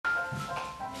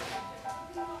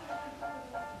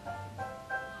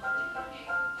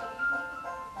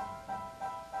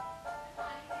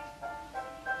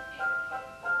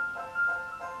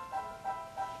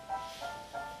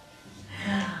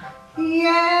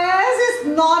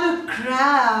not a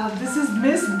crab. This is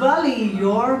Miss Balie,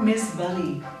 your Miss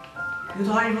Balie. You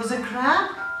thought it was a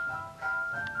crab?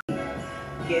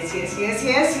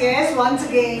 Yes, once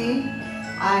again.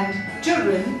 And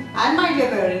children and my dear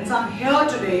parents, I'm here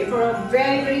today for a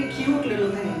very cute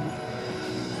little thing.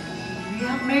 We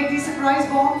have made these surprise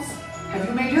bombs. Have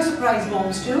you made your surprise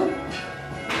bombs too?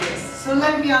 Yes. So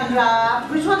let me unwrap.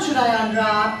 Which one should I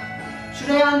unwrap? Should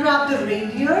I unwrap the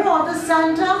reindeer or the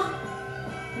Santa?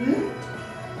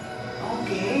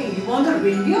 Okay, you want the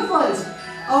reindeer first?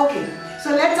 Okay, so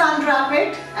let's unwrap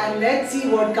it and let's see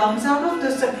what comes out of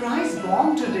the surprise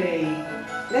bomb today.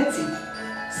 Let's see.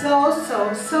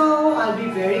 So I'll be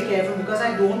very careful because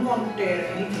I don't want to tear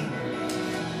anything.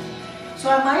 So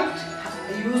I might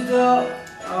use the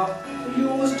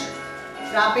used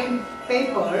wrapping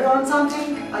paper on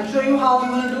something. I'll show you how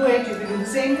I'm going to do it. You can do the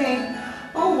same thing.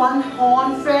 Oh, one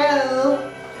horn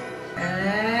fell.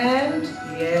 And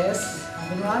yes,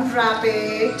 I'm going to unwrap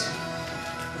it.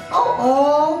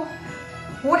 Oh,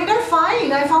 what did I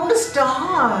find? I found a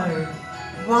star.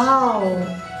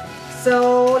 Wow.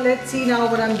 So let's see now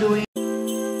what I'm doing.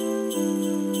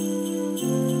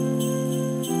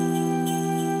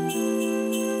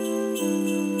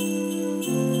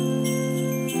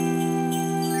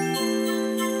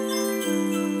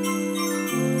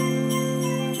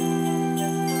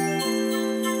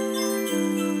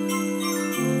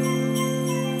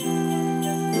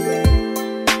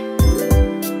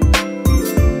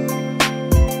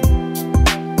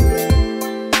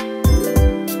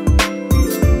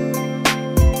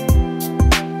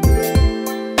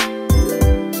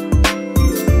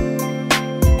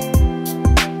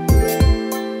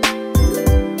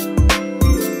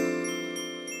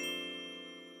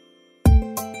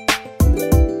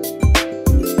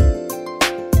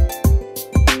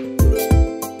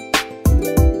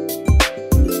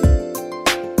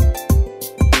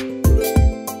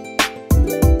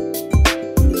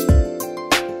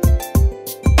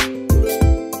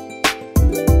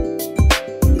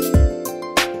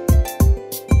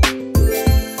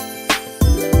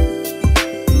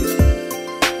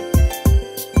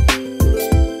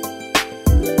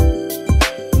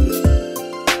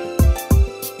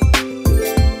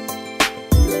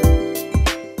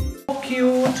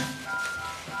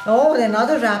 Oh,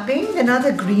 another wrapping,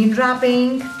 another green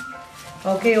wrapping.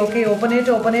 Okay, open it.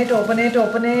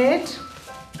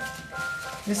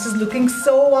 This is looking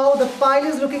so wow, the pile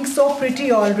is looking so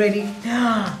pretty already.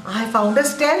 I found a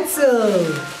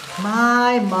stencil.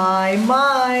 My.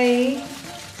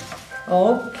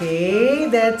 Okay,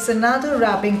 that's another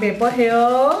wrapping paper here.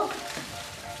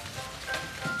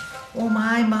 Oh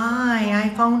my, I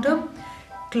found a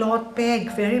cloth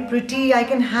peg, very pretty. I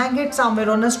can hang it somewhere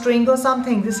on a string or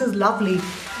something. This is lovely.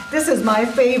 This is my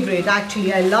favorite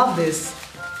actually. I love this.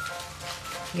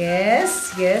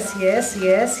 Yes.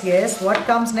 What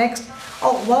comes next?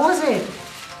 Oh, what was it?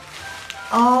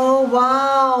 Oh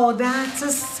wow, that's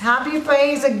a happy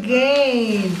face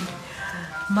again.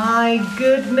 My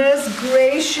goodness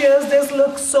gracious, this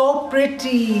looks so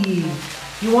pretty.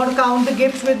 You want to count the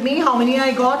gifts with me? How many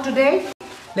I got today?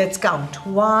 Let's count.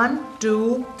 1,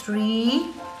 2,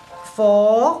 3,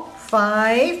 4,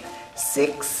 5,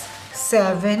 6,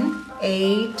 7,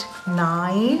 8,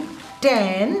 9,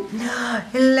 10,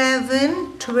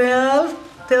 11, 12,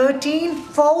 13,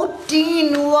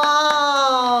 14.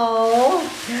 Wow!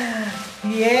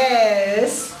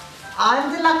 Yes,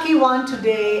 I'm the lucky one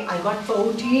today. I got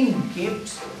 14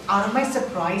 gifts out of my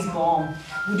surprise bomb.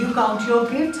 Would you count your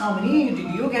gifts? How many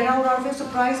did you get out of your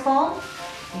surprise bomb?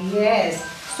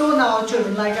 Yes. So now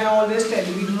children, like I always tell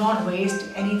you, we do not waste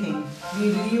anything.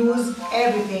 We reuse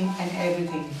everything and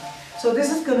everything. So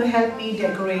this is going to help me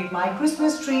decorate my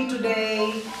Christmas tree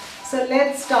today. So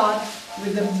let's start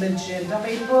with the magenta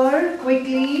paper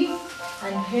quickly.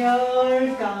 And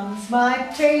here comes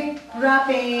my tape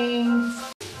wrappings.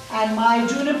 And my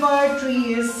juniper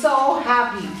tree is so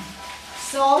happy.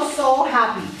 So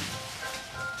happy.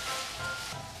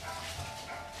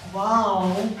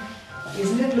 Wow.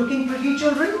 Isn't it looking pretty,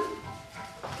 children?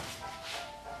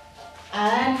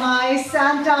 And my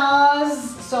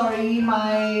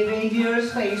my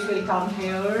reindeer's face will come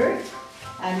here.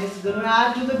 And it's going to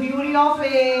add to the beauty of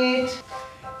it.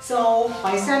 So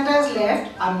my Santa is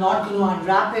left. I'm not going to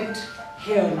unwrap it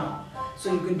here now.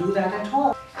 So you can do that at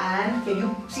home. And can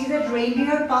you see that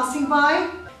reindeer passing by?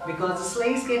 Because the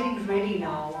sleigh is getting ready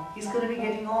now. He's going to be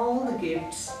getting all the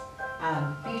gifts.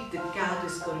 And Pete the cat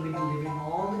is going to be delivering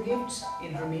all the gifts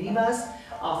in her minibus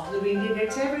after the reindeer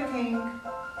gets everything.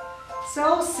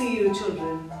 So see you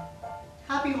children.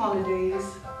 Happy holidays.